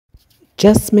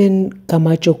Jasmine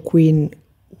Camacho-Quinn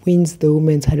wins the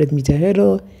women's 100-meter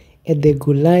hurdle at the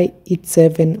Gyulai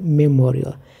István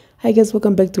Memorial. Hi guys,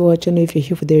 welcome back to our channel. If you're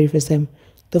here for the very first time,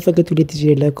 don't forget to leave this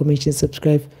video a like, comment, and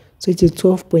subscribe. So it's a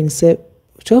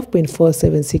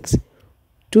 12.476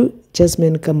 to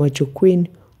Jasmine Camacho-Quinn,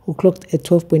 who clocked a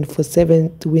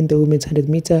 12.47 to win the women's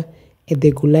 100-meter at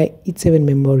the Gyulai István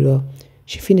Memorial.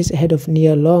 She finished ahead of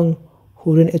Nia Ali,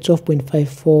 who ran a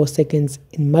 12.54 seconds,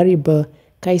 in Maribel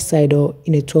Caicedo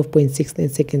in a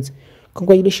 12.69 seconds.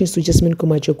 Congratulations to Jasmine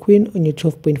Camacho-Quinn on your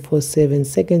 12.47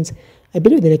 seconds. I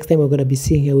believe the next time we're going to be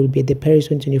seeing her will be at the Paris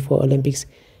 2024 Olympics.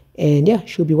 And yeah,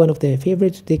 she'll be one of the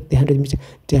favorites to take the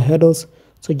 100-meter hurdles.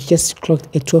 So she just clocked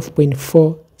a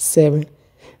 12.47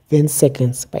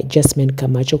 seconds by Jasmine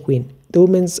Camacho-Quinn. The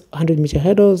women's 100-meter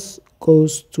hurdles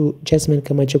goes to Jasmine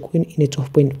Camacho-Quinn in a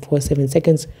 12.47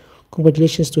 seconds.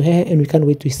 Congratulations to her, and we can't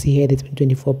wait to see her at the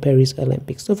 2024 Paris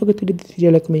Olympics. Don't forget to leave this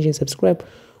video, like, comment, and subscribe.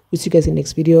 We'll see you guys in the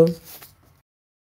next video.